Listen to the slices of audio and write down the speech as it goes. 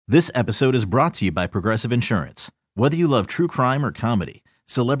This episode is brought to you by Progressive Insurance. Whether you love true crime or comedy,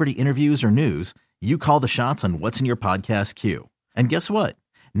 celebrity interviews or news, you call the shots on what's in your podcast queue. And guess what?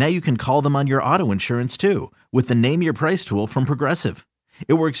 Now you can call them on your auto insurance too with the Name Your Price tool from Progressive.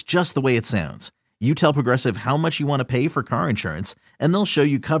 It works just the way it sounds. You tell Progressive how much you want to pay for car insurance, and they'll show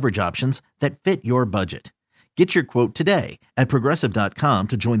you coverage options that fit your budget. Get your quote today at Progressive.com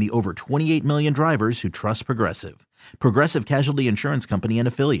to join the over 28 million drivers who trust Progressive. Progressive Casualty Insurance Company and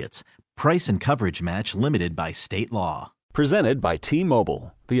Affiliates. Price and coverage match limited by state law. Presented by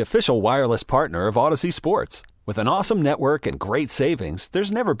T-Mobile, the official wireless partner of Odyssey Sports. With an awesome network and great savings,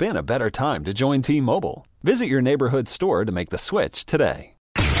 there's never been a better time to join T-Mobile. Visit your neighborhood store to make the switch today.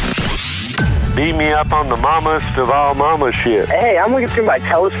 Beat me up on the mamas of all mama shit. Hey, I'm looking through my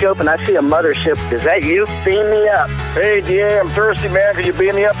telescope and I see a mothership. Is that you? Beam me up. Hey, DA, I'm thirsty, man. Can you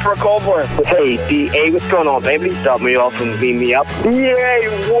beat me up for a cold one? Hey, DA, what's going on, baby? Stop me off and beam me up. Yay,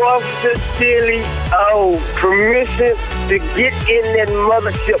 what's the silly? Oh, permission to get in that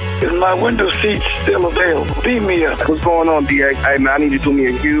mothership. Is my window seat still available? Beat me up. What's going on, DA? Hey, man, I need you to do me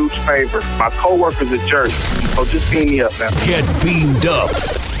a huge favor. My coworker's a jerk, so just beam me up, man. Get beamed up.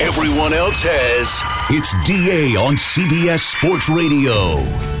 Everyone else has. It's DA on CBS Sports Radio.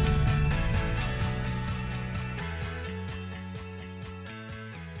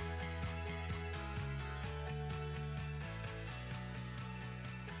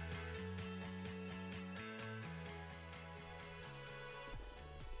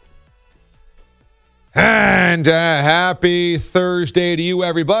 And happy Thursday to you,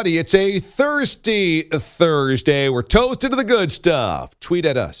 everybody. It's a Thirsty Thursday. We're toasted to the good stuff. Tweet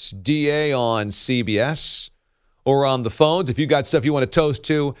at us, DA on CBS, or on the phones if you got stuff you want to toast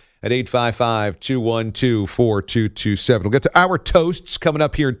to at 855-212-4227. We'll get to our toasts coming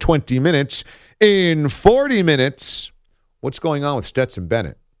up here in 20 minutes. In 40 minutes, what's going on with Stetson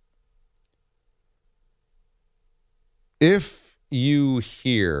Bennett? If you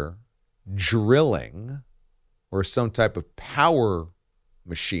hear drilling or some type of power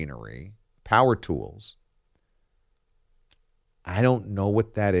machinery, power tools, I don't know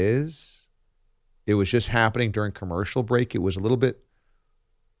what that is. It was just happening during commercial break. It was a little bit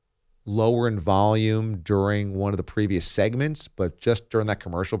lower in volume during one of the previous segments, but just during that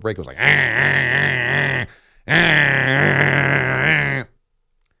commercial break, it was like,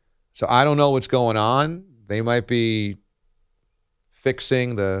 so I don't know what's going on. They might be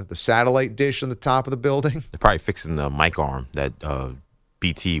fixing the satellite dish on the top of the building. They're probably fixing the mic arm that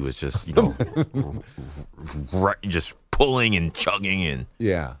BT was just, just pulling and chugging in.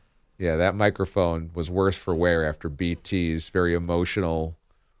 Yeah, that microphone was worse for wear after BT's very emotional,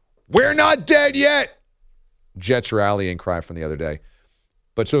 "We're not dead yet" Jets rallying cry from the other day.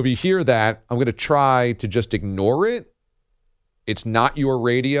 But so if you hear that, I'm going to try to just ignore it. It's not your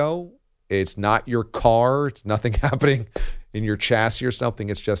radio. It's not your car. It's nothing happening in your chassis or something.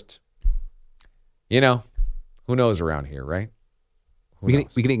 It's just, who knows around here, right? We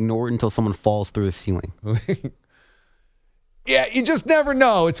can ignore it until someone falls through the ceiling. Yeah, you just never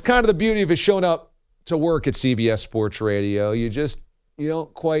know. It's kind of the beauty of it showing up to work at CBS Sports Radio. You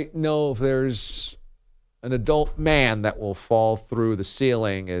don't quite know if there's an adult man that will fall through the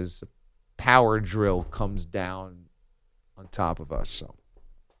ceiling as a power drill comes down on top of us. So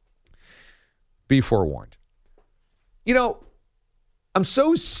be forewarned. I'm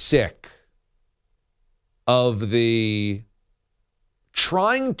so sick of the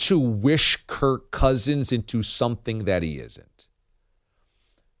trying to wish Kirk Cousins into something that he isn't.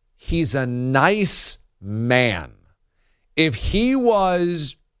 He's a nice man. If he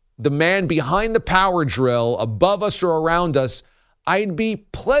was the man behind the power drill, above us or around us, I'd be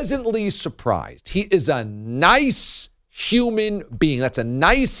pleasantly surprised. He is a nice human being. That's a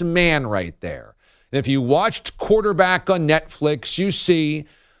nice man right there. And if you watched Quarterback on Netflix, you see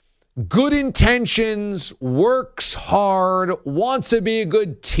good intentions, works hard, wants to be a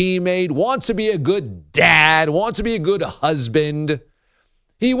good teammate, wants to be a good dad, wants to be a good husband.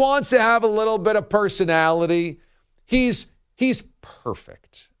 He wants to have a little bit of personality. He's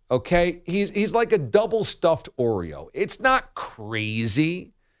perfect, okay? He's like a double stuffed Oreo. It's not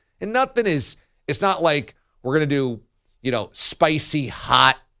crazy. And it's not like we're going to do, spicy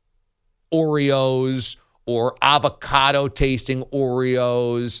hot Oreos or avocado tasting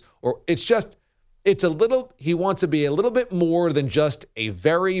Oreos, or he wants to be a little bit more than just a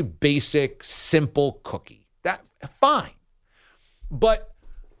very basic, simple cookie. That fine. But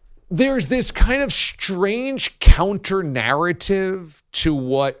there's this kind of strange counter narrative to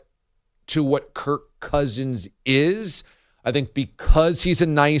what Kirk Cousins is. I think because he's a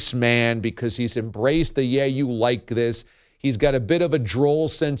nice man, because he's embraced the, yeah, you like this, He's got a bit of a droll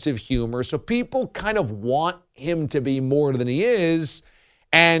sense of humor. So people kind of want him to be more than he is.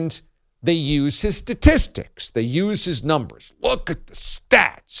 And they use his statistics. They use his numbers. Look at the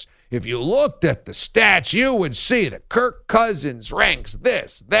stats. If you looked at the stats, you would see that Kirk Cousins ranks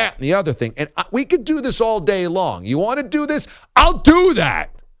this, that, and the other thing. And we could do this all day long. You want to do this? I'll do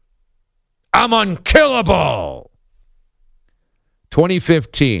that. I'm unkillable.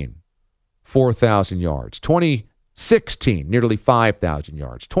 2015, 4,000 yards. 2016, nearly 5,000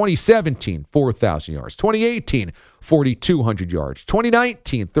 yards. 2017, 4,000 yards. 2018, 4,200 yards.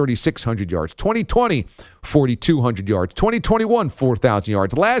 2019, 3,600 yards. 2020, 4,200 yards. 2021, 4,000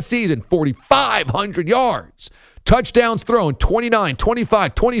 yards. Last season, 4,500 yards. Touchdowns thrown, 29,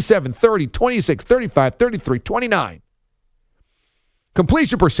 25, 27, 30, 26, 35, 33, 29.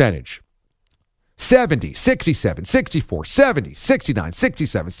 Completion percentage, 70, 67, 64, 70, 69,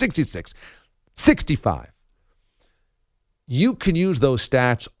 67, 66, 65. You can use those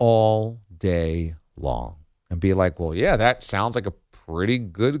stats all day long and be like, well, yeah, that sounds like a pretty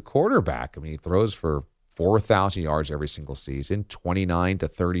good quarterback. I mean, he throws for 4,000 yards every single season, 29 to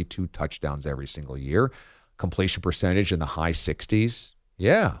 32 touchdowns every single year, completion percentage in the high 60s.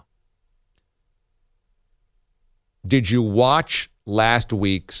 Yeah. Did you watch last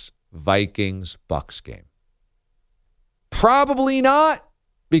week's Vikings-Bucks game? Probably not,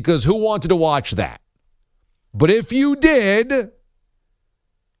 because who wanted to watch that? But if you did,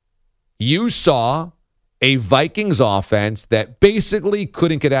 you saw a Vikings offense that basically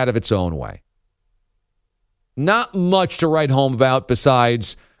couldn't get out of its own way. Not much to write home about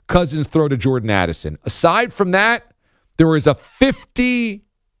besides Cousins' throw to Jordan Addison. Aside from that, there was a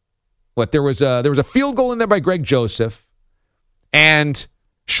there was a field goal in there by Greg Joseph and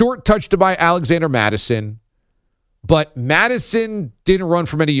short touch to by Alexander Madison, but Madison didn't run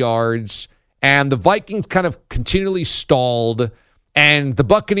for many yards, and the Vikings kind of continually stalled, and the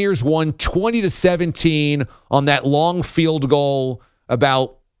Buccaneers won 20-17 on that long field goal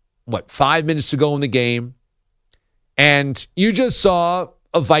about, 5 minutes to go in the game. And you just saw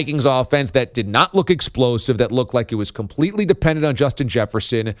a Vikings offense that did not look explosive, that looked like it was completely dependent on Justin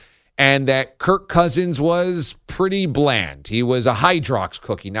Jefferson, and that Kirk Cousins was pretty bland. He was a Hydrox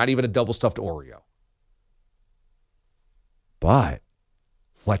cookie, not even a double-stuffed Oreo. But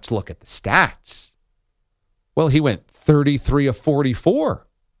let's look at the stats. Well, he went 33 of 44.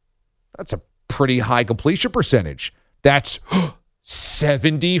 That's a pretty high completion percentage. That's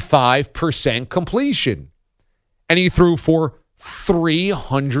 75% completion. And he threw for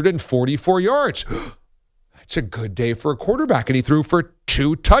 344 yards. That's a good day for a quarterback. And he threw for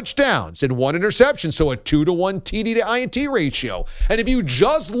 2 touchdowns and 1 interception, so a 2-to-1 TD to INT ratio. And if you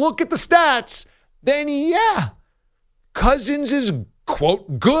just look at the stats, then yeah, Cousins is,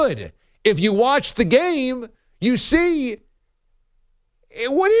 quote, good. If you watch the game, you see,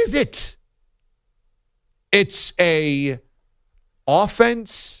 what is it? It's a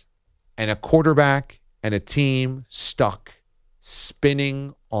offense and a quarterback and a team stuck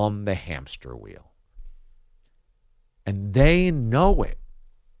spinning on the hamster wheel. And they know it.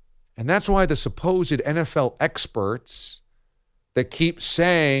 And that's why the supposed NFL experts that keep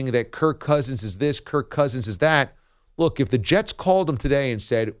saying that Kirk Cousins is this, Kirk Cousins is that. Look, if the Jets called him today and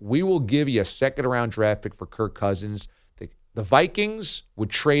said, we will give you a second-round draft pick for Kirk Cousins, the Vikings would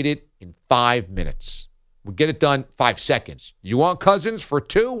trade it in 5 minutes. Would get it done 5 seconds. You want Cousins for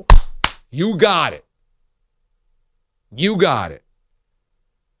 2? You got it. You got it.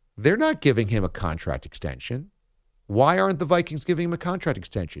 They're not giving him a contract extension. Why aren't the Vikings giving him a contract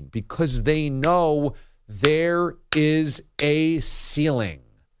extension? Because they know there is a ceiling.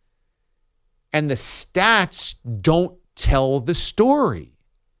 And the stats don't tell the story.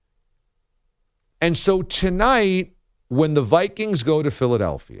 And so tonight, when the Vikings go to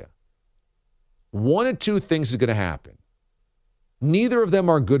Philadelphia, one of two things is going to happen. Neither of them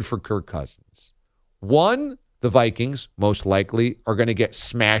are good for Kirk Cousins. One, the Vikings, most likely, are going to get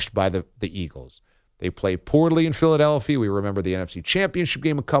smashed by the Eagles. They play poorly in Philadelphia. We remember the NFC Championship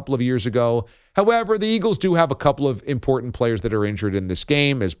game a couple of years ago. However, the Eagles do have a couple of important players that are injured in this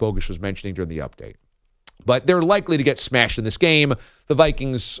game, as Bogusch was mentioning during the update. But they're likely to get smashed in this game. The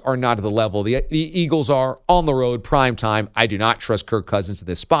Vikings are not at the level. The Eagles are on the road, prime time. I do not trust Kirk Cousins in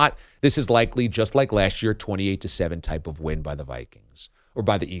this spot. This is likely, just like last year, 28-7 type of win by the Vikings, or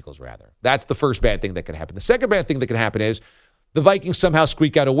by the Eagles, rather. That's the first bad thing that could happen. The second bad thing that could happen is the Vikings somehow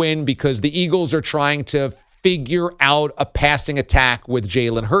squeak out a win because the Eagles are trying to figure out a passing attack with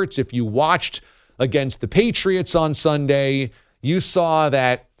Jalen Hurts. If you watched against the Patriots on Sunday, you saw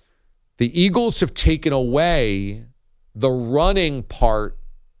that the Eagles have taken away the running part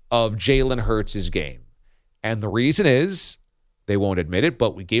of Jalen Hurts' game. And the reason is, they won't admit it,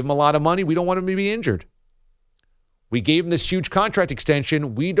 but we gave him a lot of money. We don't want him to be injured. We gave him this huge contract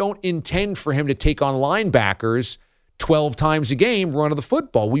extension. We don't intend for him to take on linebackers 12 times a game running the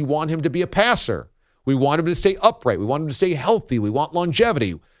football. We want him to be a passer. We want him to stay upright. We want him to stay healthy. We want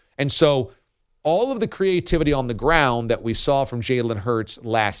longevity. And so all of the creativity on the ground that we saw from Jalen Hurts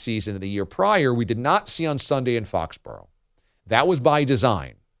last season and the year prior, we did not see on Sunday in Foxborough. That was by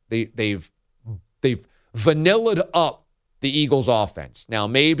design. They've vanillaed up the Eagles' offense. Now,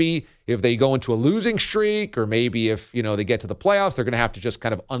 maybe if they go into a losing streak, or maybe if they get to the playoffs, they're going to have to just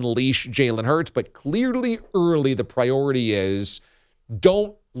kind of unleash Jalen Hurts. But clearly, early, the priority is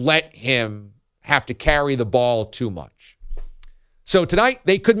don't let him have to carry the ball too much. So tonight,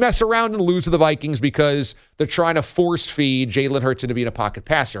 they could mess around and lose to the Vikings because they're trying to force feed Jalen Hurts into being a pocket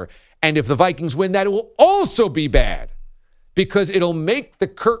passer. And if the Vikings win that, it will also be bad because it'll make the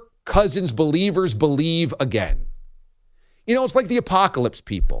Kirk Cousins believers believe again. It's like the apocalypse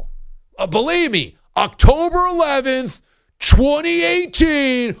people. Believe me, October 11th,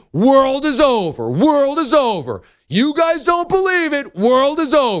 2018, world is over. World is over. You guys don't believe it. World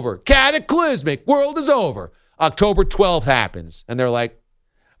is over. Cataclysmic. World is over. October 12th happens. And they're like,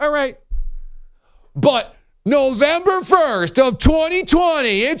 all right. But November 1st of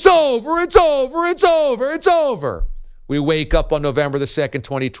 2020, it's over. It's over. It's over. It's over. We wake up on November the 2nd,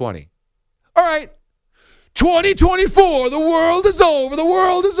 2020. All right. 2024, the world is over. The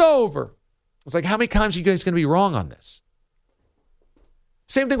world is over. It's like, how many times are you guys going to be wrong on this?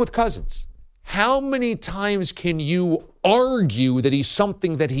 Same thing with Cousins. How many times can you argue that he's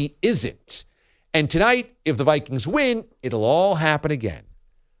something that he isn't? And tonight, if the Vikings win, it'll all happen again.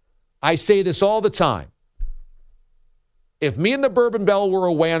 I say this all the time. If me and the Bourbon Bell were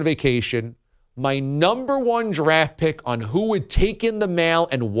away on vacation, my number one draft pick on who would take in the mail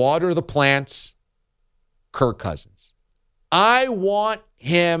and water the plants, Kirk Cousins. I want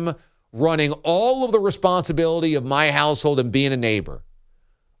him running all of the responsibility of my household and being a neighbor.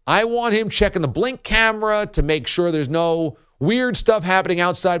 I want him checking the Blink camera to make sure there's no weird stuff happening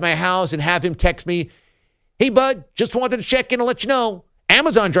outside my house, and have him text me, hey, bud, just wanted to check in and let you know.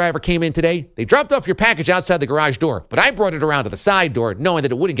 Amazon driver came in today. They dropped off your package outside the garage door, but I brought it around to the side door knowing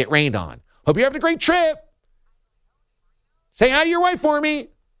that it wouldn't get rained on. Hope you're having a great trip. Say hi to your wife for me.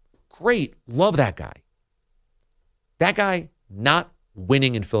 Great. Love that guy. That guy not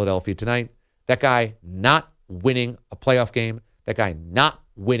winning in Philadelphia tonight. That guy not winning a playoff game. That guy not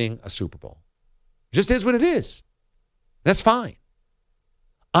winning a Super Bowl. Just is what it is. That's fine.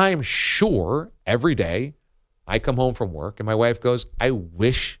 I'm sure every day I come home from work and my wife goes, I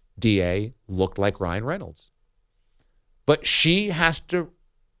wish DA looked like Ryan Reynolds. But she has to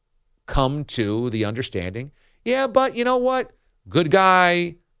come to the understanding, yeah, but you know what? Good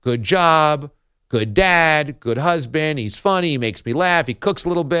guy, good job, good dad, good husband. He's funny. He makes me laugh. He cooks a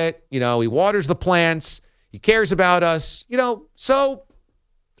little bit. He waters the plants. He cares about us. So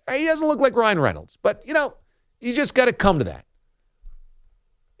he doesn't look like Ryan Reynolds. But, you just got to come to that.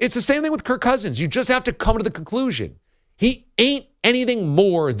 It's the same thing with Kirk Cousins. You just have to come to the conclusion. He ain't anything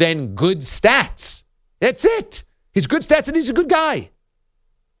more than good stats. That's it. He's good stats and he's a good guy.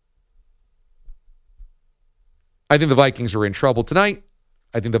 I think the Vikings are in trouble tonight.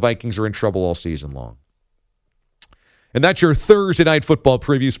 I think the Vikings are in trouble all season long. And that's your Thursday night football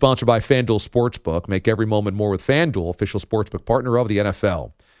preview, sponsored by FanDuel Sportsbook. Make every moment more with FanDuel, official sportsbook partner of the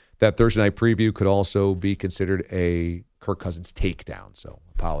NFL. That Thursday night preview could also be considered a Kirk Cousins takedown. So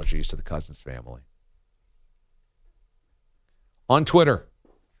apologies to the Cousins family. On Twitter,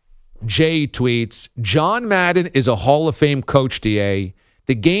 Jay tweets, John Madden is a Hall of Fame coach, DA.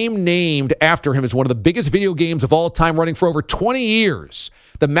 The game named after him is one of the biggest video games of all time, running for over 20 years.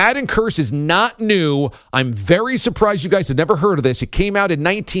 The Madden curse is not new. I'm very surprised you guys have never heard of this. It came out in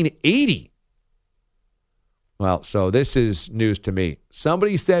 1980. Well, so this is news to me.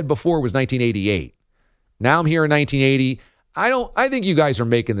 Somebody said before it was 1988. Now I'm here in 1980. I think you guys are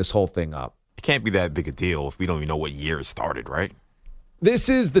making this whole thing up. It can't be that big a deal if we don't even know what year it started, right? This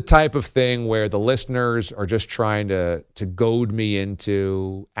is the type of thing where the listeners are just trying to goad me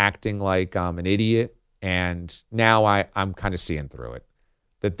into acting like I'm an idiot. And now I'm kind of seeing through it.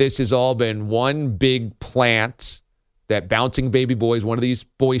 That this has all been one big plant, that Bouncing Baby Boy is one of these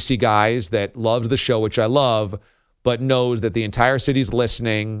Boise guys that loves the show, which I love, but knows that the entire city's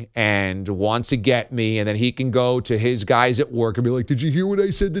listening and wants to get me. And then he can go to his guys at work and be like, did you hear what I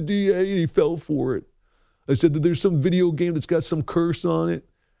said to DA? And he fell for it. I said that there's some video game that's got some curse on it.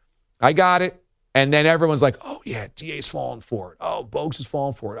 I got it. And then everyone's like, oh, yeah, DA's falling for it. Oh, Bogues is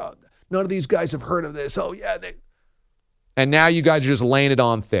falling for it. Oh, none of these guys have heard of this. Oh, yeah. And now you guys are just laying it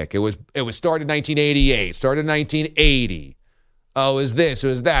on thick. It was started in 1988, started in 1980. Oh, it was this, it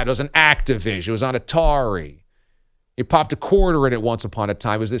was that. It was on Activision. It was on Atari. You popped a quarter in it once upon a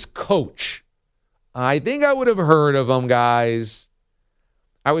time. It was this coach. I think I would have heard of him, guys.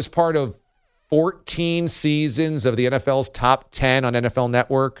 I was part of 14 seasons of the NFL's Top 10 on NFL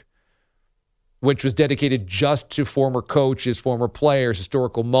Network, which was dedicated just to former coaches, former players,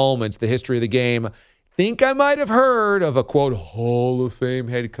 historical moments, the history of the game. Think I might have heard of a, quote, Hall of Fame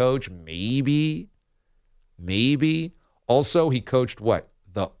head coach. Maybe. Also, he coached what?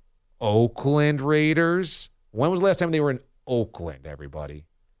 The Oakland Raiders. When was the last time they were in Oakland, everybody?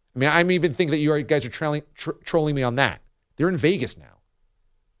 I mean, I'm even thinking that you guys are trolling me on that. They're in Vegas now.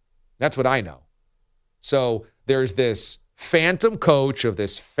 That's what I know. So there's this phantom coach of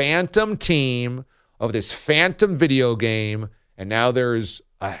this phantom team, of this phantom video game, and now there's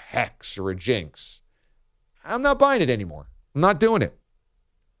a hex or a jinx. I'm not buying it anymore. I'm not doing it.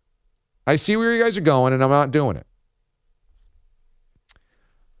 I see where you guys are going, and I'm not doing it.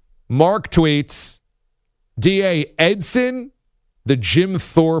 Mark tweets, D.A. Edson, the Jim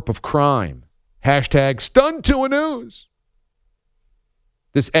Thorpe of crime. Hashtag stunned to a news.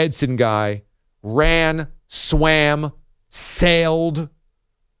 This Edson guy ran, swam, sailed,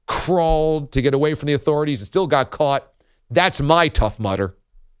 crawled to get away from the authorities and still got caught. That's my Tough Mudder.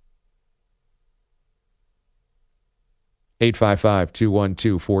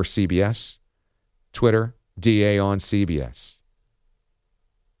 855-212-4CBS. Twitter, DA on CBS.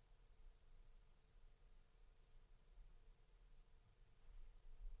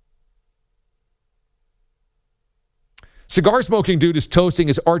 Cigar smoking dude is toasting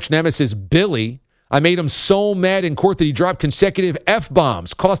his arch nemesis, Billy. I made him so mad in court that he dropped consecutive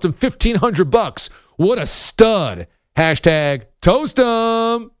F-bombs. Cost him $1,500. What a stud. Hashtag toast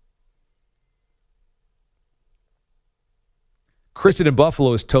him. Kristen in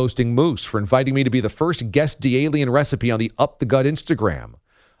Buffalo is toasting Moose for inviting me to be the first guest D-Alien recipe on the Up the Gut Instagram.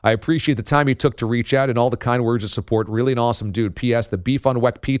 I appreciate the time you took to reach out and all the kind words of support. Really an awesome dude. P.S. The beef on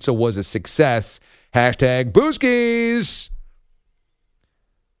weck pizza was a success. Hashtag Booskies.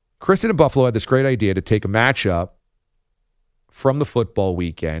 Kristen in Buffalo had this great idea to take a matchup from the football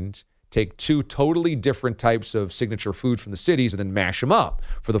weekend, take two totally different types of signature food from the cities, and then mash them up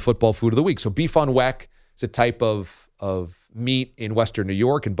for the football food of the week. So beef on weck is a type of meat in Western New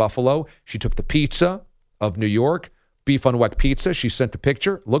York, in Buffalo. She took the pizza of New York, beef on weck pizza. She sent the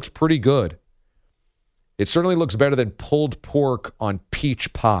picture. Looks pretty good. It certainly looks better than pulled pork on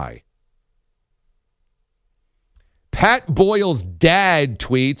peach pie. Pat Boyle's dad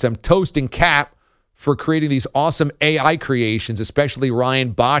tweets, I'm toasting Cap for creating these awesome AI creations, especially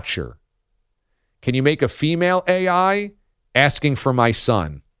Ryan Botcher. Can you make a female AI? Asking for my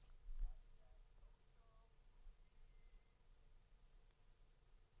son.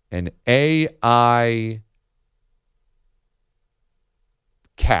 An AI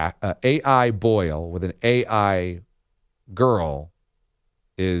AI Boyle with an AI girl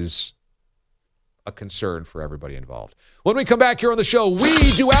is a concern for everybody involved. When we come back here on the show,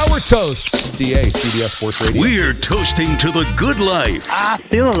 we do our toasts. DA, CBS Sports Radio. We're toasting to the good life. I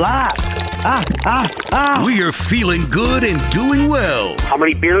feel alive. We are feeling good and doing well. How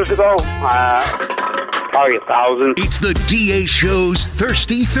many beers ago? Probably 1,000. It's the DA Show's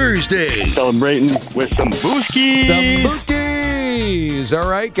Thirsty Thursday. Celebrating with some booskies. Some booskies. All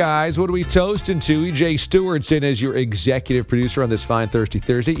right, guys, what are we toasting to? EJ Stewart's in as your executive producer on this fine Thirsty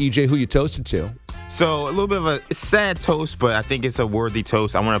Thursday. EJ, who you toasting to? So a little bit of a sad toast, but I think it's a worthy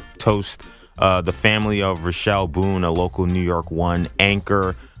toast. I want to toast the family of Rochelle Boone, a local New York One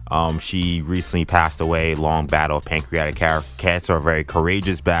anchor. She recently passed away. Long battle of pancreatic cancer, a very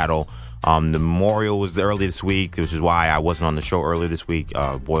courageous battle. The memorial was early this week, which is why I wasn't on the show earlier this week.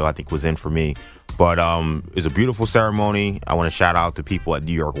 Boyle, I think, was in for me. But it was a beautiful ceremony. I want to shout out to people at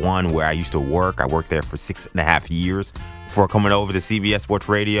New York One, where I used to work. I worked there for 6.5 years before coming over to CBS Sports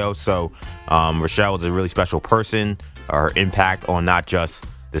Radio. So Rochelle is a really special person. Her impact on not just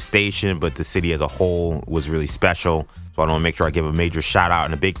the station, but the city as a whole was really special. So I want to make sure I give a major shout out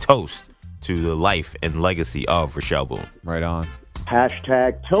and a big toast to the life and legacy of Rochelle Boone. Right on.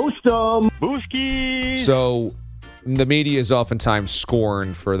 Hashtag toast 'em. Booskies. So the media is oftentimes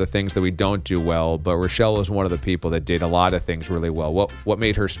scorned for the things that we don't do well, but Rochelle is one of the people that did a lot of things really well. What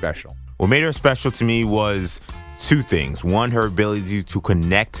made her special? What made her special to me was two things. One, her ability to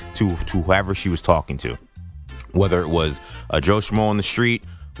connect to whoever she was talking to, whether it was a Joe Schmo on the street,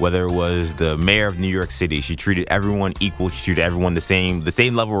 whether it was the mayor of New York City. She treated everyone equal. She treated everyone the same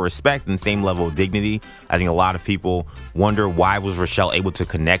level of respect and the same level of dignity. I think a lot of people wonder, why was Rochelle able to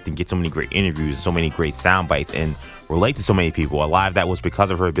connect and get so many great interviews, so many great sound bites, and relate to so many people. A lot of that was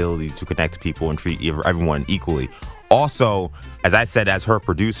because of her ability to connect to people and treat everyone equally. Also, as I said, as her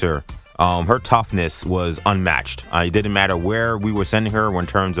producer, her toughness was unmatched. It didn't matter where we were sending her in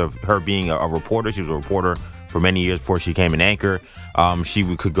terms of her being a reporter. She was a reporter for many years before she became an anchor.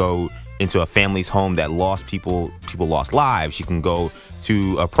 She could go into a family's home that lost people lost lives. She can go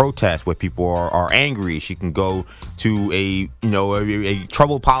to a protest where people are angry. She can go to a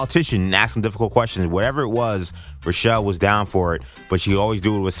troubled politician and ask them difficult questions. Whatever it was, Rochelle was down for it, but she could always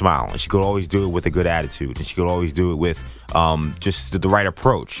do it with a smile, and she could always do it with a good attitude, and she could always do it with just the right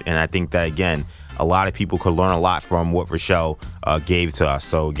approach. And I think that, again, a lot of people could learn a lot from what Rochelle gave to us.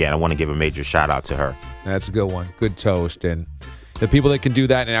 So, again, I want to give a major shout-out to her. That's a good one. Good toast. And the people that can do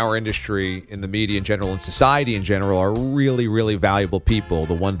that in our industry, in the media in general, and society in general, are really, really valuable people.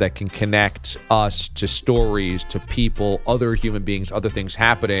 The ones that can connect us to stories, to people, other human beings, other things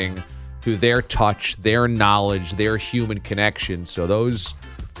happening through their touch, their knowledge, their human connection. So those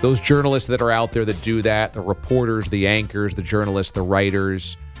journalists that are out there that do that, the reporters, the anchors, the journalists, the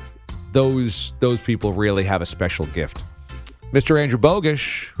writers, those people really have a special gift. Mr. Andrew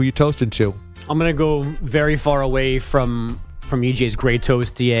Bogish, who you toasting to? I'm going to go very far away from EJ's great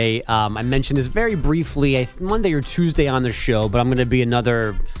toast, DA. I mentioned this very briefly, Monday or Tuesday on the show, but I'm going to be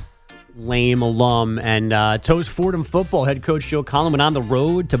another lame alum and toast Fordham football. Head coach Joe Conlon went on the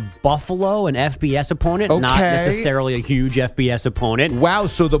road to Buffalo, an FBS opponent, not necessarily a huge FBS opponent. Wow,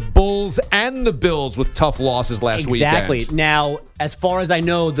 so the Bulls and the Bills with tough losses last weekend. Exactly. Now, as far as I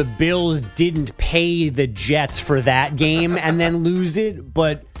know, the Bills didn't pay the Jets for that game and then lose it,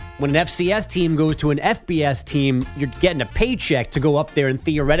 but when an FCS team goes to an FBS team, you're getting a paycheck to go up there and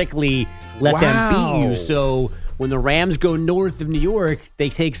theoretically let them beat you. So when the Rams go north of New York, they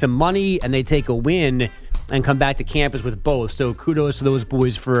take some money and they take a win and come back to campus with both. So kudos to those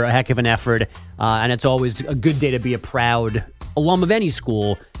boys for a heck of an effort. And it's always a good day to be a proud alum of any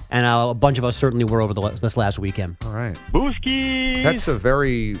school. And a bunch of us certainly were over this last weekend. All right. Booski! That's a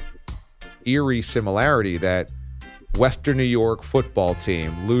very eerie similarity that Western New York football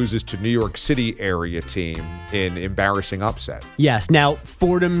team loses to New York City area team in embarrassing upset. Yes. Now,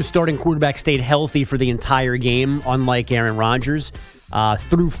 Fordham's starting quarterback stayed healthy for the entire game, unlike Aaron Rodgers.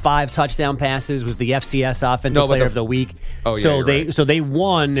 Threw 5 touchdown passes, was the FCS Offensive Player of the Week. Oh, yeah, So they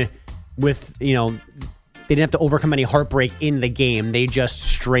won with, they didn't have to overcome any heartbreak in the game. They just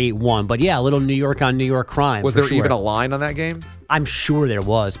straight won. But yeah, a little New York on New York crime. Was there even a line on that game? I'm sure there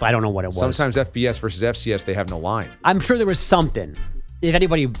was, but I don't know what it was. Sometimes FBS versus FCS, they have no line. I'm sure there was something. If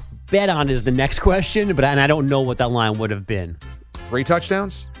anybody bet on it is the next question, and I don't know what that line would have been. 3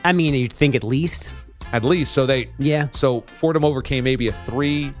 touchdowns? I mean, you'd think at least. At least. So Yeah. So Fordham overcame maybe a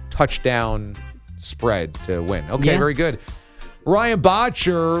 3-touchdown spread to win. Okay, Yeah. Very good. Ryan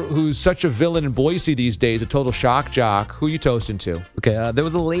Botcher, who's such a villain in Boise these days, a total shock jock. Who you toasting to? Okay, there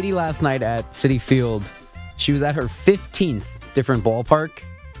was a lady last night at Citi Field. She was at her 15th different ballpark,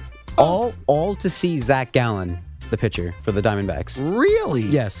 all to see Zach Gallen, the pitcher for the Diamondbacks. Really?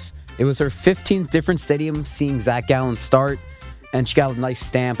 Yes. It was her 15th different stadium seeing Zach Gallen start, and she got a nice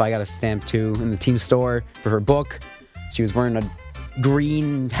stamp. I got a stamp, too, in the team store for her book. She was wearing a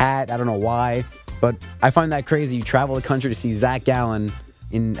green hat. I don't know why, but I find that crazy. You travel the country to see Zach Gallen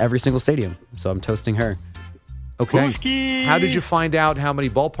in every single stadium, so I'm toasting her. Okay. Booski! How did you find out how many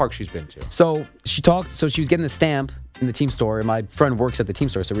ballparks she's been to? So she was getting the stamp in the team store, and my friend works at the team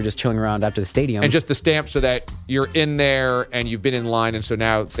store, so we're just chilling around after the stadium. And just the stamp so that you're in there and you've been in line, and so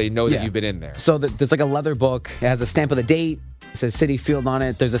now they know that you've been in there. So there's like a leather book. It has a stamp of the date. It says Citi Field on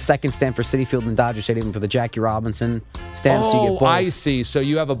it. There's a second stamp for Citi Field and Dodger Stadium for the Jackie Robinson stamp. So you get both. I see. So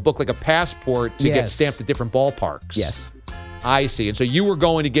you have a book like a passport to get stamped at different ballparks. Yes. I see. And so you were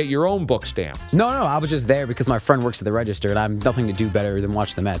going to get your own book stamped. No, I was just there because my friend works at the register, and I'm nothing to do better than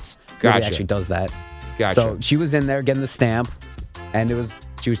watch the Mets. Gotcha. Nobody actually does that. Gotcha. So she was in there getting the stamp, and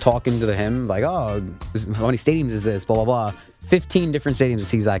she was talking to him like, how many stadiums is this? Blah, blah, blah. 15 different stadiums to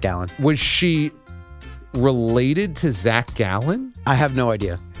see Zach Gallen. Was she related to Zach Gallen? I have no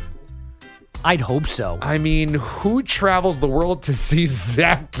idea. I'd hope so. I mean, who travels the world to see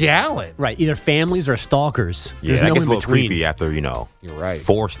Zach Gallen? Right, either families or stalkers. Yeah, There's that no gets in a little between. creepy after, You're right.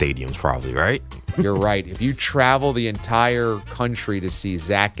 4 stadiums probably, right? You're right. If you travel the entire country to see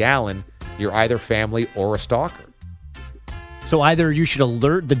Zach Gallen, you're either family or a stalker. So either you should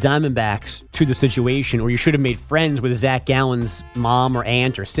alert the Diamondbacks to the situation, or you should have made friends with Zach Gallen's mom or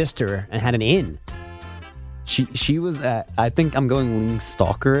aunt or sister and had an in. She was I think I'm going leaning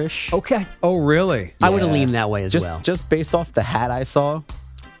stalkerish. Okay. Oh, really? I would have leaned that way as well. Just based off the hat I saw.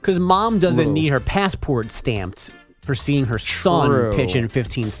 Because mom doesn't need her passport stamped for seeing her son pitch in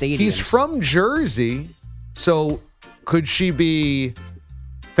 15 stadiums. He's from Jersey, so could she be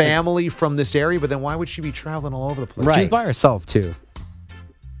family from this area? But then why would she be traveling all over the place? Right. She's by herself, too.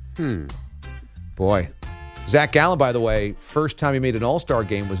 Boy. Zach Gallen, by the way, first time he made an All-Star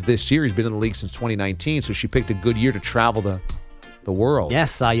game was this year. He's been in the league since 2019, so she picked a good year to travel the world.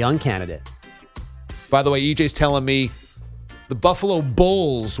 Yes, Cy Young candidate. By the way, EJ's telling me the Buffalo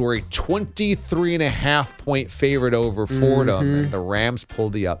Bulls were a 23.5-point favorite over Fordham, and the Rams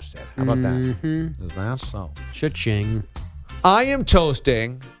pulled the upset. How about that? Is that so? Cha-ching. I am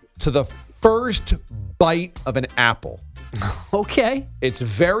toasting to the first bite of an apple. Okay. It's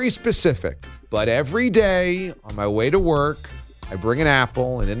very specific, but every day on my way to work, I bring an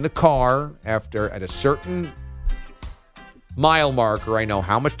apple, and in the car, at a certain mile marker, I know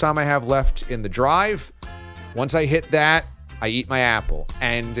how much time I have left in the drive. Once I hit that, I eat my apple.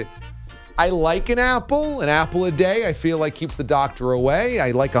 And I like an apple a day. I feel like keeps the doctor away.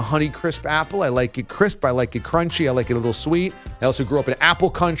 I like a Honey Crisp apple. I like it crisp. I like it crunchy. I like it a little sweet. I also grew up in apple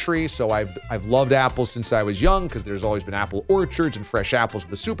country, so I've loved apples since I was young because there's always been apple orchards and fresh apples at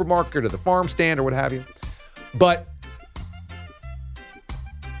the supermarket or the farm stand or what have you. But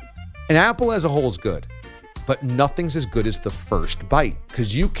an apple as a whole is good, but nothing's as good as the first bite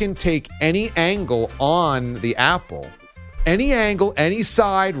because you can take any angle on the apple, any angle, any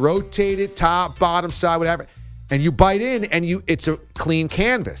side, rotate it, top, bottom, side, whatever, and you bite in and it's a clean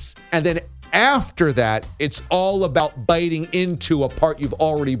canvas. And then after that, it's all about biting into a part you've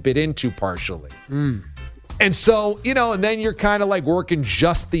already bit into partially. And so, and then you're kind of like working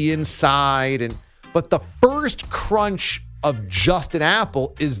just the inside. But the first crunch of just an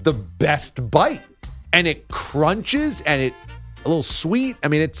apple is the best bite. And it crunches and it's a little sweet. I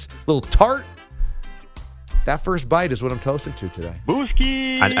mean, it's a little tart. That first bite is what I'm toasting to today.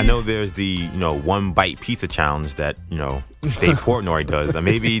 Booski! I know there's the one bite pizza challenge that Dave Portnoy does.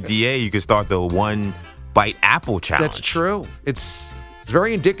 Maybe DA, you could start the one bite apple challenge. That's true. It's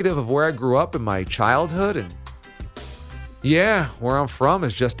very indicative of where I grew up in my childhood, and where I'm from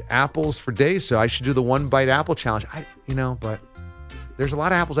is just apples for days. So I should do the one bite apple challenge. But there's a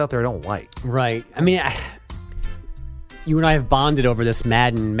lot of apples out there I don't like. Right. I mean, you and I have bonded over this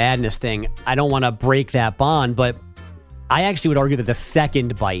madness thing. I don't want to break that bond, but I actually would argue that the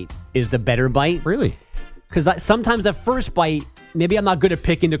second bite is the better bite. Really? Because sometimes the first bite, maybe I'm not good at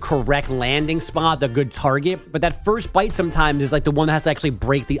picking the correct landing spot, the good target, but that first bite sometimes is like the one that has to actually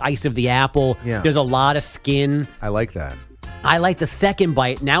break the ice of the apple. Yeah. There's a lot of skin. I like that. I like the second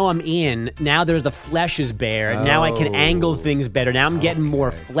bite. Now I'm in. Now there's the flesh is bare. Now I can angle things better. Now I'm getting more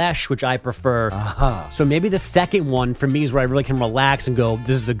flesh, which I prefer. So maybe the second one for me is where I really can relax and go,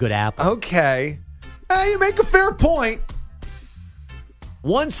 this is a good apple. Okay. You make a fair point.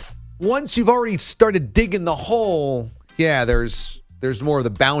 Once you've already started digging the hole, there's more of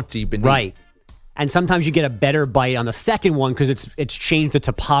the bounty beneath. Right. And sometimes you get a better bite on the second one because it's changed the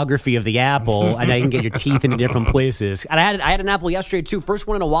topography of the apple, and now you can get your teeth into different places. And I had an apple yesterday too, first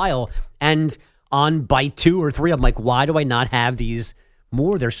one in a while, and on bite 2 or 3, I'm like, why do I not have these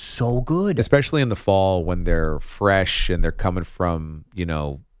more? They're so good, especially in the fall when they're fresh and they're coming from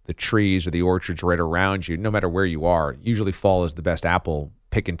the trees or the orchards right around you. No matter where you are, usually fall is the best apple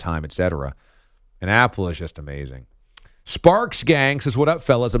picking time, etc. An apple is just amazing. Sparks Gang says, what up,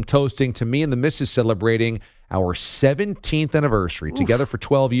 fellas? I'm toasting to me and the missus celebrating our 17th anniversary. Oof. Together for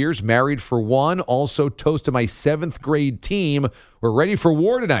 12 years, married for 1. Also toast to my 7th grade team. We're ready for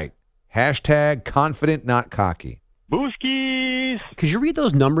war tonight. # confident, not cocky. Booskies! Could you read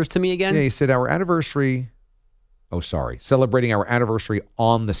those numbers to me again? Yeah, he said our anniversary. Oh, sorry. Celebrating our anniversary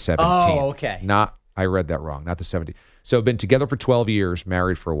on the 17th. Oh, okay. I read that wrong. Not the 17th. So been together for 12 years,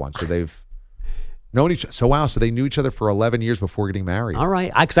 married for 1. So they've known each other. So wow, so they knew each other for 11 years before getting married. All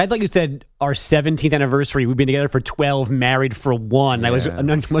right. Because I thought you said our 17th anniversary, we've been together for 12, married for 1. Yeah. I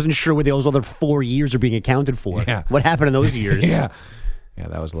wasn't sure where those other 4 years are being accounted for. Yeah. What happened in those years? Yeah,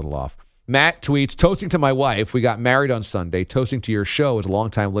 that was a little off. Matt tweets, toasting to my wife. We got married on Sunday. Toasting to your show. As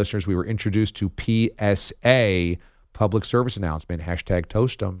longtime listeners, we were introduced to PSA, public service announcement, #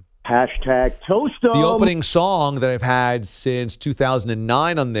 toast 'em. #toast 'em. The opening song that I've had since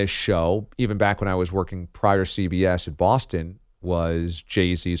 2009 on this show, even back when I was working prior to CBS in Boston, was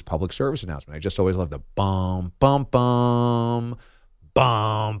Jay-Z's public service announcement. I just always loved the bum, bum, bum,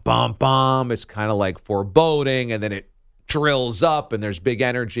 bum, bum, bum. It's kind of like foreboding, and then it drills up, and there's big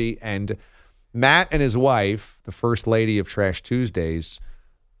energy. And Matt and his wife, the first lady of Trash Tuesdays,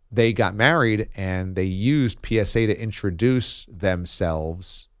 they got married and they used PSA to introduce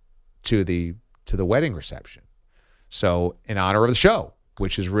themselves to the wedding reception. So in honor of the show,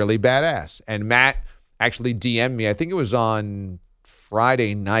 which is really badass. And Matt actually DM'd me, I think it was on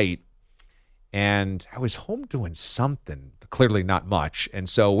Friday night, and I was home doing something, clearly not much. And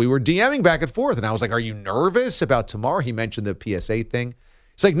so we were DMing back and forth, and I was like, are you nervous about tomorrow? He mentioned the PSA thing.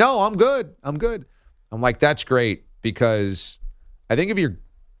 He's like, no, I'm good. I'm like, that's great, because I think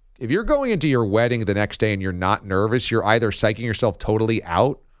if you're going into your wedding the next day and you're not nervous, you're either psyching yourself totally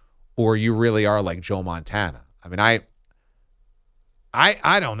out or you really are like Joe Montana. I mean,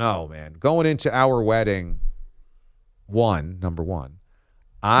 I don't know, man. Going into our wedding, number one,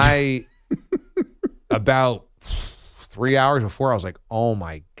 I about 3 hours before, I was like, oh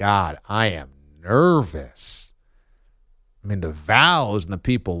my God, I am nervous. I mean, the vows and the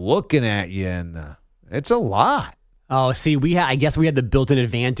people looking at you, and it's a lot. Oh, see, I guess we had the built-in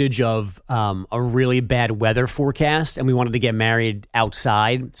advantage of a really bad weather forecast, and we wanted to get married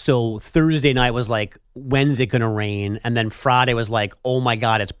outside. So Thursday night was like, when's it going to rain? And then Friday was like, oh my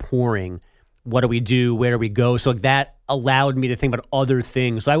God, it's pouring. What do we do? Where do we go? So that allowed me to think about other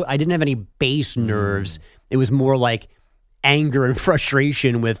things. So I didn't have any base nerves. It was more like anger and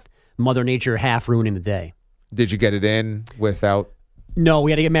frustration with Mother Nature half ruining the day. Did you get it in without? No,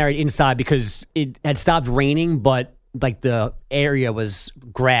 we had to get married inside because it had stopped raining, but like the area was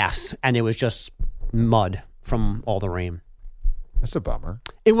grass and it was just mud from all the rain. That's a bummer.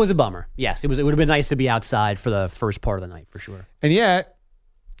 It was a bummer. Yes, it would have been nice to be outside for the first part of the night for sure. And yet,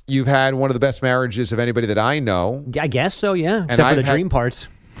 you've had one of the best marriages of anybody that I know. Yeah, I guess so, yeah. Except for the dream parts.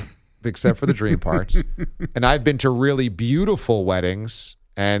 Except for the dream parts. And I've been to really beautiful weddings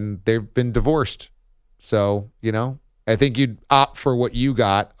and they've been divorced. So, I think you'd opt for what you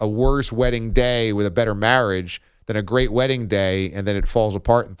got, a worse wedding day with a better marriage than a great wedding day, and then it falls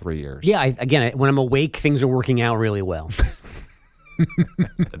apart in 3 years. Yeah, when I'm awake, things are working out really well.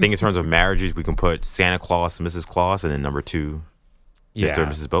 I think in terms of marriages, we can put Santa Claus and Mrs. Claus, and then number 2, Mr.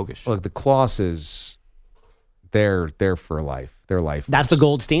 and Mrs. Bogish. Look, the Clauses, they're for life. They're life. That's the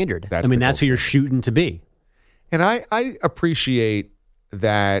gold standard. That's who you're shooting to be. And I appreciate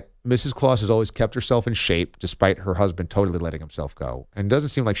that Mrs. Claus has always kept herself in shape despite her husband totally letting himself go. And it doesn't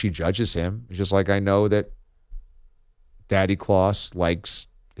seem like she judges him. It's just like, I know that Daddy Claus likes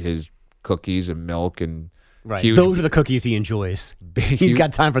his cookies and milk and right. Those are the cookies he enjoys. He's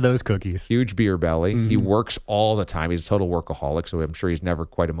got time for those cookies. Huge beer belly. Mm-hmm. He works all the time. He's a total workaholic, so I'm sure he's never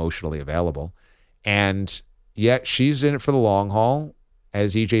quite emotionally available. And yet she's in it for the long haul.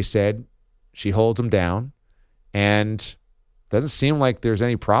 As EJ said, she holds him down. And doesn't seem like there's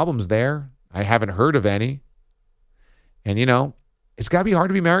any problems there. I haven't heard of any. And, it's got to be hard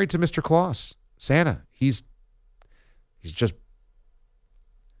to be married to Mr. Claus. Santa, he's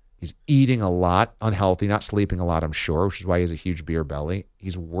eating a lot, unhealthy, not sleeping a lot, I'm sure, which is why he has a huge beer belly.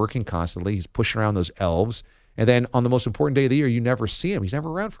 He's working constantly. He's pushing around those elves. And then on the most important day of the year, you never see him. He's never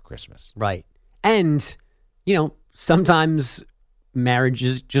around for Christmas. Right. And, sometimes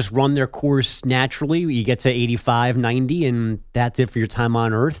marriages just run their course naturally. You get to 85, 90, and that's it for your time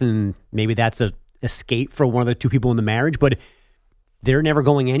on Earth. And maybe that's a escape for one of the two people in the marriage, but they're never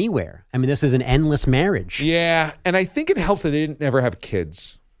going anywhere. I mean, this is an endless marriage. Yeah, and I think it helps that they didn't never have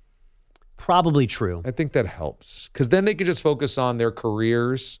kids. Probably true. I think that helps because then they could just focus on their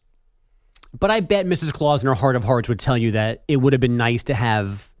careers. But I bet Mrs. Claus in her heart of hearts would tell you that it would have been nice to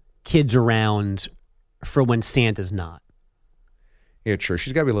have kids around for when Santa's not. Yeah, true.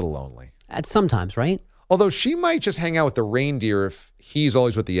 She's got to be a little lonely. At sometimes, right? Although she might just hang out with the reindeer if he's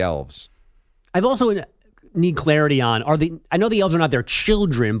always with the elves. I've also need clarity on, I know the elves are not their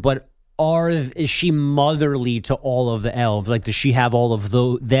children, but is she motherly to all of the elves? Like, does she have all of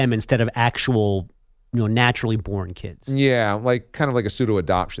them instead of actual, naturally born kids? Yeah, kind of like a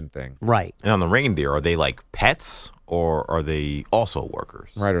pseudo-adoption thing. Right. And on the reindeer, are they like pets or are they also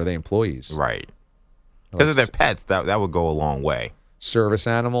workers? Right, are they employees? Right. Because if they're pets, that would go a long way. Service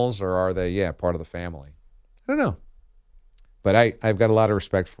animals, or are they, part of the family? I don't know. But I've got a lot of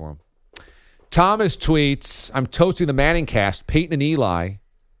respect for them. Thomas tweets, I'm toasting the Manning cast. Peyton and Eli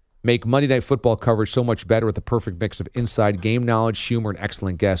make Monday Night Football coverage so much better with the perfect mix of inside game knowledge, humor, and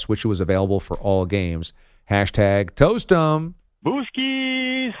excellent guests, which was available for all games. Hashtag toast 'em.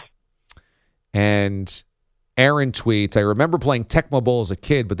 Booskies. And Aaron tweets, I remember playing Tecmo Bowl as a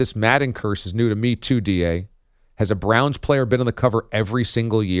kid, but this Madden curse is new to me too, DA. Has a Browns player been on the cover every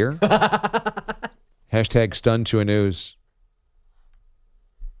single year? Hashtag stunned to a news.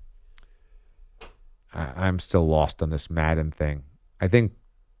 I'm still lost on this Madden thing. I think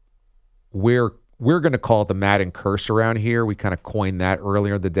we're we're going to call it the Madden curse around here. We kind of coined that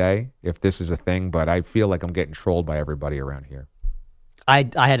earlier in the day, if this is a thing, but I feel like I'm getting trolled by everybody around here. I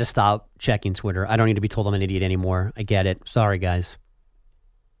had to stop checking Twitter. I don't need to be told I'm an idiot anymore. I get it. Sorry, guys.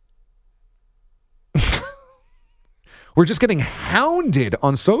 We're just getting hounded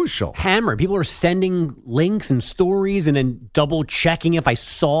on social. Hammered. People are sending links and stories and then double checking if I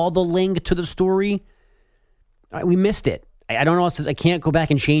saw the link to the story. We missed it. I don't know what else. I can't go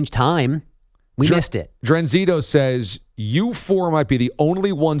back and change time. We missed it. Drenzito says, you four might be the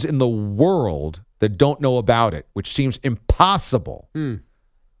only ones in the world that don't know about it, which seems impossible.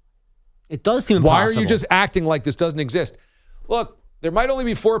 It does seem impossible. Why are you just acting like this doesn't exist? Look, there might only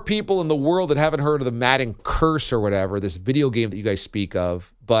be 4 people in the world that haven't heard of the Madden curse or whatever, this video game that you guys speak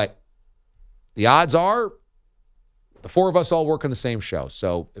of, but the odds are the 4 of us all work on the same show.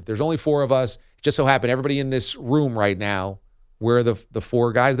 So if there's only 4 of us, it just so happened everybody in this room right now, we're the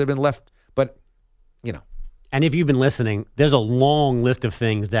 4 guys that have been left. But, you know. And if you've been listening, there's a long list of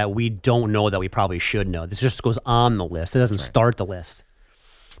things that we don't know that we probably should know. This just goes on the list. It doesn't start the list.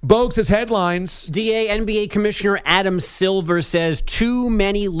 Bogue says headlines. DA NBA Commissioner Adam Silver says too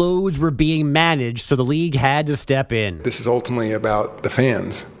many loads were being managed, so the league had to step in. This is ultimately about the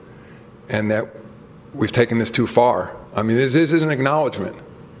fans and that we've taken this too far. I mean, this is an acknowledgement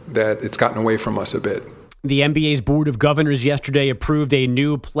that it's gotten away from us a bit. The NBA's Board of Governors yesterday approved a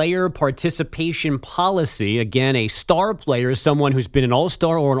new player participation policy. Again, a star player is someone who's been an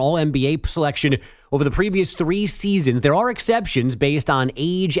all-star or an all-NBA selection over the previous 3 seasons. There are exceptions based on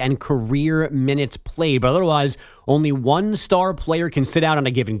age and career minutes played, but otherwise, only 1 star player can sit out on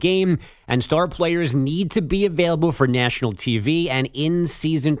a given game, and star players need to be available for national TV and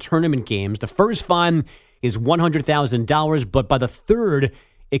in-season tournament games. The first fine is $100,000, but by the third,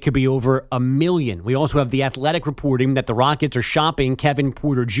 it could be over $1 million. We also have The Athletic reporting that the Rockets are shopping Kevin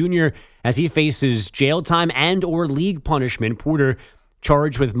Porter Jr. as he faces jail time and or league punishment. Porter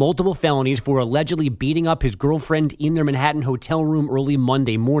charged with multiple felonies for allegedly beating up his girlfriend in their Manhattan hotel room early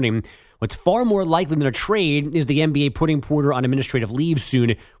Monday morning. What's far more likely than a trade is the NBA putting Porter on administrative leave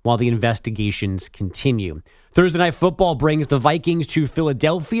soon while the investigations continue. Thursday Night Football brings the Vikings to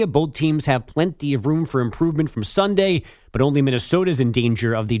Philadelphia. Both teams have plenty of room for improvement from Sunday, but only Minnesota's in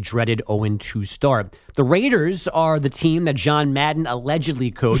danger of the dreaded 0-2 start. The Raiders are the team that John Madden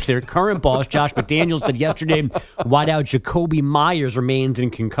allegedly coached. Their current boss, Josh McDaniels, said yesterday wideout Jacoby Myers remains in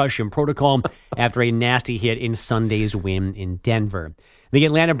concussion protocol after a nasty hit in Sunday's win in Denver. The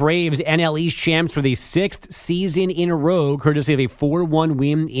Atlanta Braves, NL East champs for the 6th season in a row, courtesy of a 4-1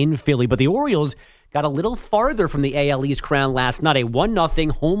 win in Philly. But the Orioles got a little farther from the AL East crown last night. A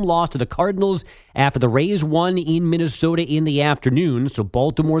 1-0 home loss to the Cardinals after the Rays won in Minnesota in the afternoon. So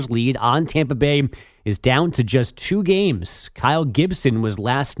Baltimore's lead on Tampa Bay is down to just 2 games. Kyle Gibson was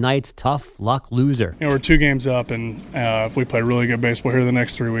last night's tough luck loser. We're 2 games up, and if we play really good baseball here the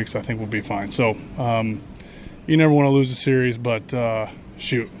next 3 weeks, I think we'll be fine. So you never want to lose a series, but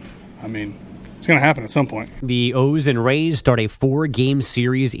shoot, I mean, it's going to happen at some point. The O's and Rays start a 4-game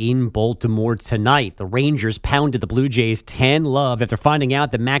series in Baltimore tonight. The Rangers pounded the Blue Jays 10-0 after finding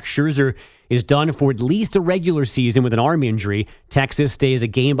out that Max Scherzer is done for at least the regular season with an arm injury. Texas stays a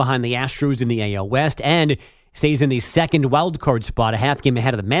game behind the Astros in the AL West and stays in the second wildcard spot, a half game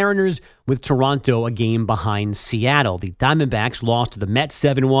ahead of the Mariners, with Toronto a game behind Seattle. The Diamondbacks lost to the Mets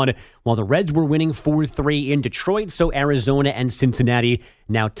 7-1, while the Reds were winning 4-3 in Detroit, so Arizona and Cincinnati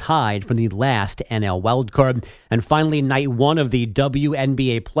now tied for the last NL wildcard. And finally, night 1 of the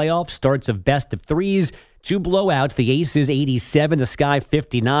WNBA playoffs starts of best of 3s. 2 blowouts, the Aces 87, the Sky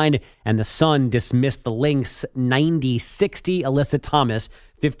 59, and the Sun dismissed the Lynx 90-60. Alyssa Thomas,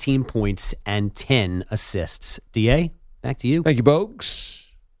 15 points and 10 assists. DA, back to you. Thank you, Bogues.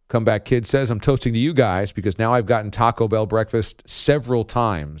 Comeback Kid says, I'm toasting to you guys because now I've gotten Taco Bell breakfast several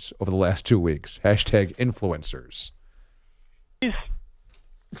times over the last 2 weeks. Hashtag influencers.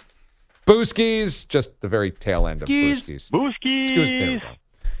 Booskies, just the very tail end of Booskies. Booskies. There we go.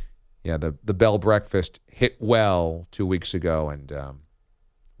 Yeah, the Bell breakfast hit well 2 weeks ago, and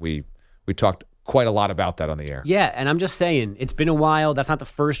we talked quite a lot about that on the air. Yeah, and I'm just saying, it's been a while. That's not the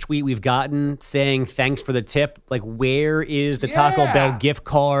first tweet we've gotten saying thanks for the tip. Like, where is the Taco Bell gift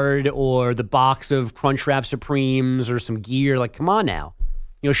card or the box of Crunchwrap Supremes or some gear? Like, come on now.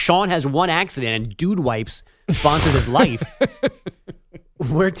 You know, Sean has one accident and Dude Wipes sponsored his life.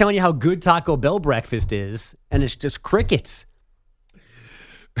 We're telling you how good Taco Bell breakfast is, and it's just crickets.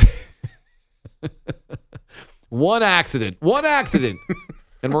 One accident.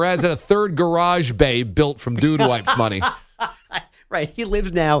 And Mraz had a 3rd garage bay built from Dude Wipes money. Right. He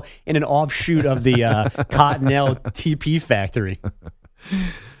lives now in an offshoot of the Cottonelle TP factory.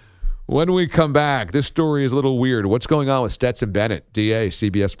 When we come back, this story is a little weird. What's going on with Stetson Bennett, DA,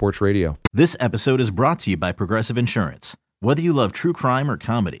 CBS Sports Radio? This episode is brought to you by Progressive Insurance. Whether you love true crime or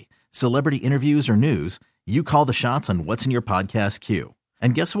comedy, celebrity interviews or news, you call the shots on what's in your podcast queue.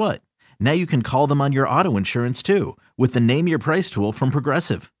 And guess what? Now you can call them on your auto insurance too with the Name Your Price tool from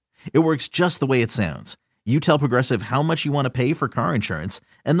Progressive. It works just the way it sounds. You tell Progressive how much you want to pay for car insurance,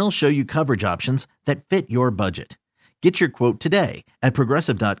 and they'll show you coverage options that fit your budget. Get your quote today at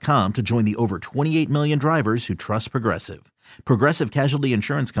Progressive.com to join the over 28 million drivers who trust Progressive. Progressive Casualty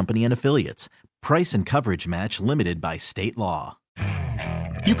Insurance Company and Affiliates. Price and coverage match limited by state law.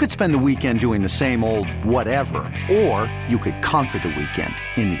 You could spend the weekend doing the same old whatever, or you could conquer the weekend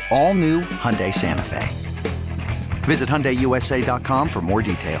in the all-new Hyundai Santa Fe. Visit HyundaiUSA.com for more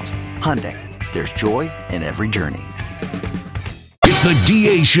details. Hyundai, there's joy in every journey. It's the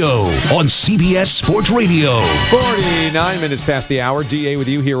DA Show on CBS Sports Radio. 49 minutes past the hour. DA with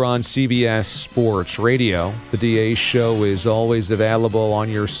you here on CBS Sports Radio. The DA Show is always available on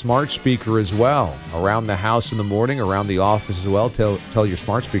your smart speaker as well. Around the house in the morning, around the office as well. Tell your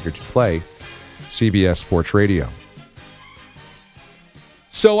smart speaker to play CBS Sports Radio.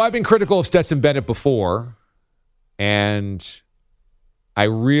 So I've been critical of Stetson Bennett before, and I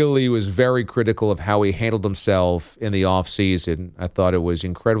really was very critical of how he handled himself in the offseason. I thought it was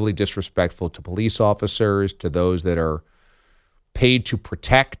incredibly disrespectful to police officers, to those that are paid to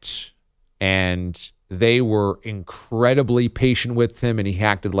protect, and they were incredibly patient with him, and he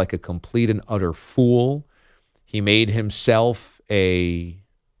acted like a complete and utter fool. He made himself he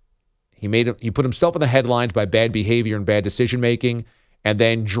put himself in the headlines by bad behavior and bad decision making, and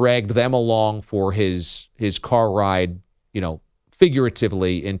then dragged them along for his car ride,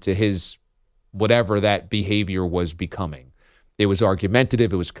 figuratively into his whatever that behavior was becoming. It was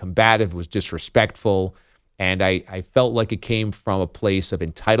argumentative, it was combative, it was disrespectful, and I felt like it came from a place of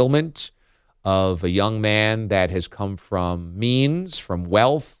entitlement, of a young man that has come from means, from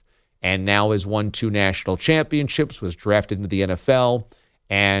wealth, and now has won 2 national championships, was drafted into the NFL,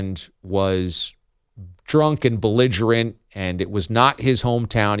 and was drunk and belligerent, and it was not his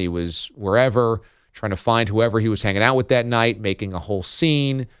hometown. He was wherever, trying to find whoever he was hanging out with that night, making a whole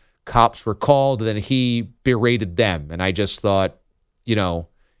scene. Cops were called, and then he berated them. And I just thought,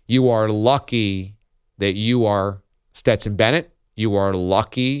 you are lucky that you are Stetson Bennett. You are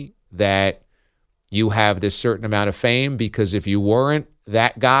lucky that you have this certain amount of fame, because if you weren't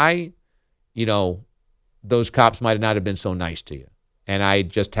that guy, those cops might not have been so nice to you. And I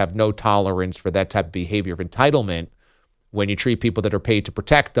just have no tolerance for that type of behavior of entitlement when you treat people that are paid to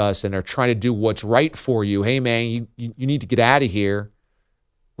protect us and are trying to do what's right for you. Hey, man, you need to get out of here.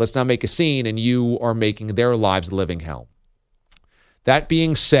 Let's not make a scene, and you are making their lives a living hell. That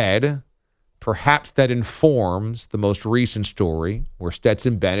being said, perhaps that informs the most recent story where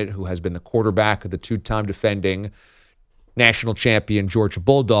Stetson Bennett, who has been the quarterback of the 2-time defending national champion Georgia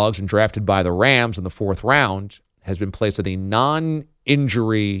Bulldogs and drafted by the Rams in the 4th round, has been placed on the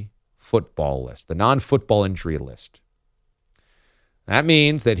non-injury football list, the non-football injury list. That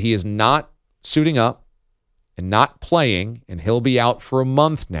means that he is not suiting up and not playing, and he'll be out for a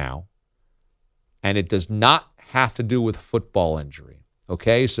month now. And it does not have to do with football injury.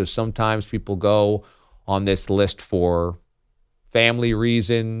 Okay, so sometimes people go on this list for family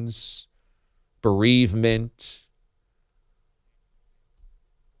reasons, bereavement.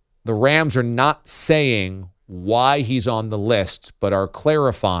 The Rams are not saying why he's on the list, but are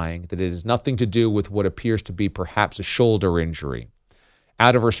clarifying that it has nothing to do with what appears to be perhaps a shoulder injury.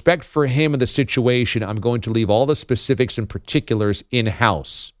 Out of respect for him and the situation, I'm going to leave all the specifics and particulars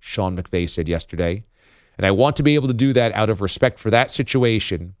in-house, Sean McVay said yesterday. And I want to be able to do that out of respect for that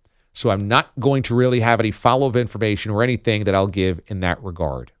situation, so I'm not going to really have any follow-up information or anything that I'll give in that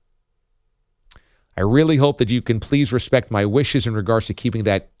regard. I really hope that you can please respect my wishes in regards to keeping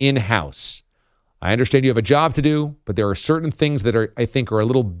that in-house. I understand you have a job to do, but there are certain things that I think are a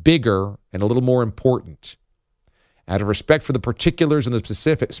little bigger and a little more important. Out of respect for the particulars and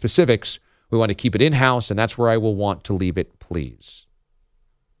the specifics, we want to keep it in-house, and that's where I will want to leave it, please.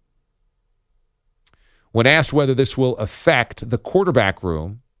 When asked whether this will affect the quarterback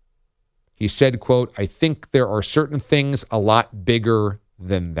room, he said, quote, "I think there are certain things a lot bigger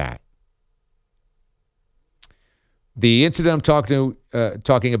than that." The incident I'm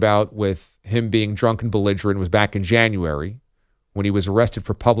talking about with him being drunk and belligerent was back in January when he was arrested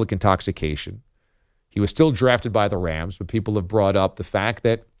for public intoxication. He was still drafted by the Rams, but people have brought up the fact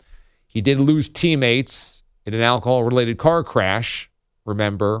that he did lose teammates in an alcohol-related car crash,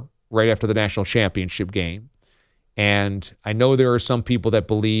 remember, right after the national championship game. And I know there are some people that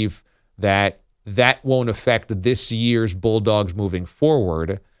believe that that won't affect this year's Bulldogs moving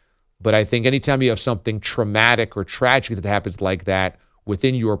forward, But I think anytime you have something traumatic or tragic that happens like that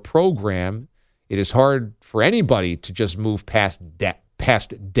within your program, it is hard for anybody to just move past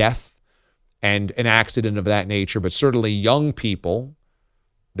death and an accident of that nature, but certainly young people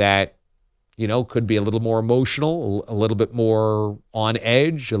that, could be a little more emotional, a little bit more on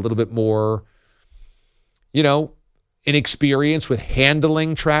edge, a little bit more, inexperienced with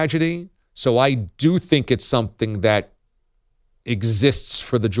handling tragedy. So I do think it's something that exists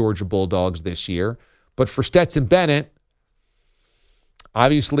for the Georgia Bulldogs this year. But for Stetson Bennett,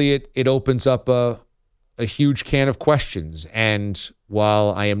 obviously it opens up a huge can of questions. And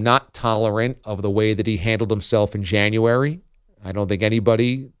while I am not tolerant of the way that he handled himself in January, I don't think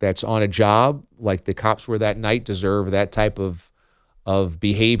anybody that's on a job like the cops were that night deserve that type of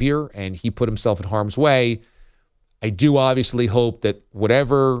behavior, and he put himself in harm's way. I do obviously hope that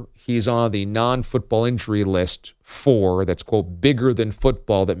whatever he's on the non-football injury list for, that's, quote, bigger than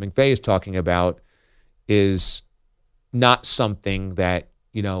football that McVay is talking about, is not something that,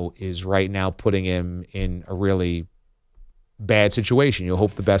 is right now putting him in a really bad situation. You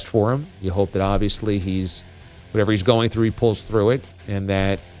hope the best for him. You hope that obviously whatever he's going through, he pulls through it, and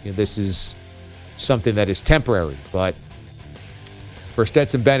that this is something that is temporary. But for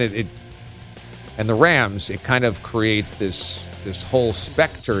Stetson Bennett and the Rams, it kind of creates this whole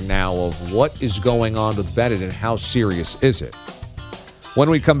specter now of what is going on with Bennett and how serious is it. When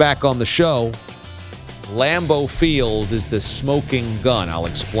we come back on the show, Lambeau Field is the smoking gun. I'll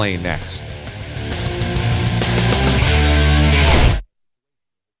explain next.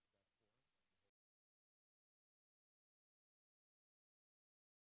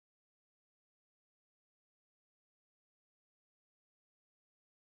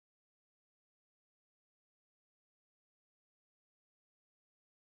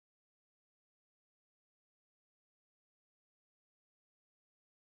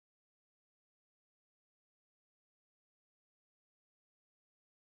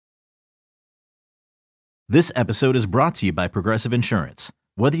 This episode is brought to you by Progressive Insurance.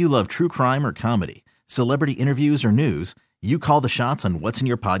 Whether you love true crime or comedy, celebrity interviews or news, you call the shots on what's in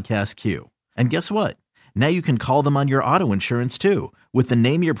your podcast queue. And guess what? Now you can call them on your auto insurance too with the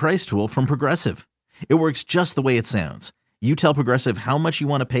Name Your Price tool from Progressive. It works just the way it sounds. You tell Progressive how much you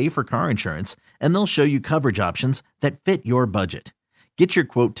want to pay for car insurance, and they'll show you coverage options that fit your budget. Get your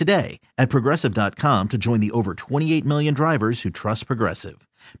quote today at Progressive.com to join the over 28 million drivers who trust Progressive.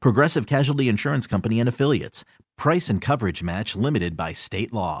 Progressive Casualty Insurance Company and Affiliates. Price and coverage match limited by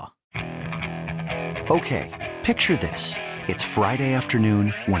state law. Okay, picture this. It's Friday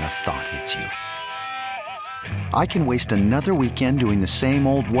afternoon when a thought hits you. I can waste another weekend doing the same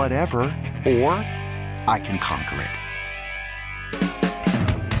old whatever, or I can conquer it.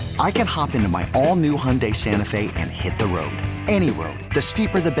 I can hop into my all-new Hyundai Santa Fe and hit the road. Any road. The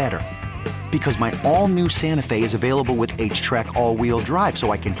steeper, the better. Because my all-new Santa Fe is available with H-Track all-wheel drive,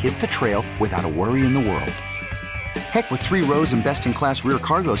 so I can hit the trail without a worry in the world. Heck, with 3 rows and best-in-class rear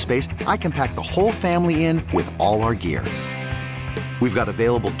cargo space, I can pack the whole family in with all our gear. We've got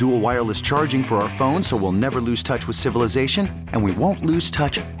available dual wireless charging for our phones, so we'll never lose touch with civilization, and we won't lose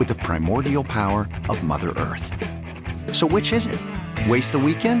touch with the primordial power of Mother Earth. So which is it? Waste the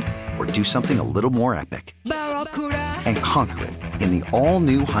weekend or do something a little more epic? And conquer it in the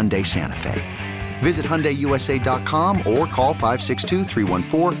all-new Hyundai Santa Fe. Visit HyundaiUSA.com or call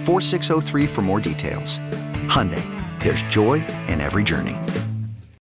 562-314-4603 for more details. Hyundai, there's joy in every journey.